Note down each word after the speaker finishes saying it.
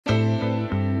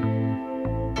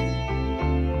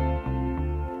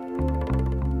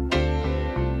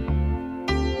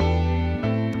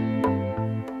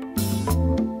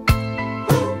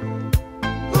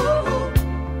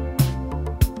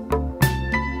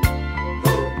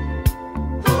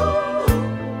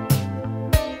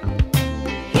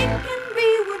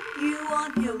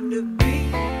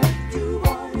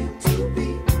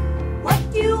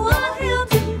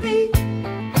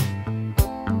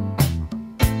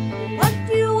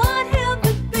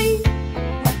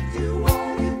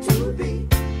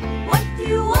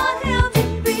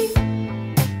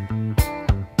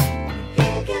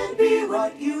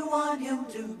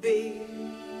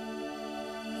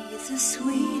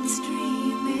sweet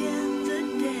stream in the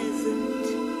desert,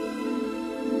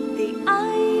 the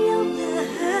eye of the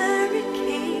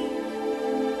hurricane,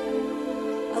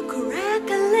 a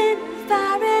crackling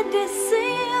fire in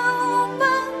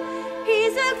December.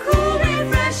 He's a cool,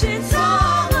 refreshing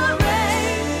summer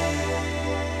rain.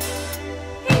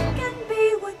 He can be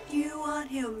what you want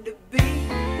him to be.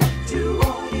 What you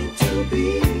want him to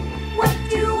be. What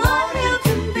you want him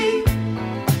to be.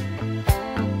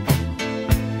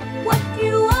 What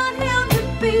you want him to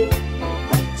be.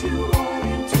 What you want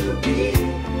him to be.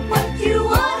 What you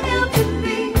want him to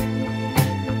be.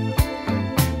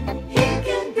 He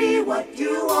can be what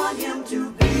you want him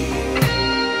to be.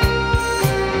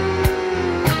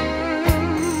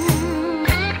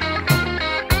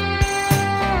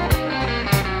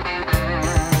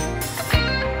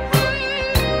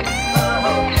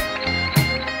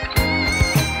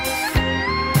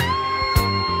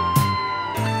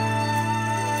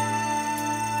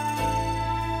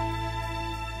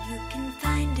 You can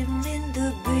find him in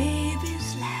the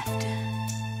baby's laughter,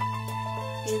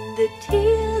 in the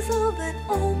tears of an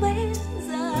old man's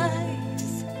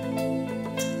eyes.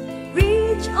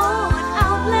 Reach on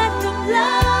out, let him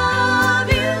love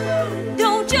you.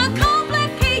 Don't you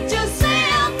complicate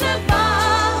yourself to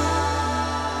find.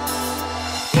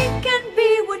 He can be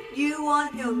what you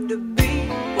want him to be.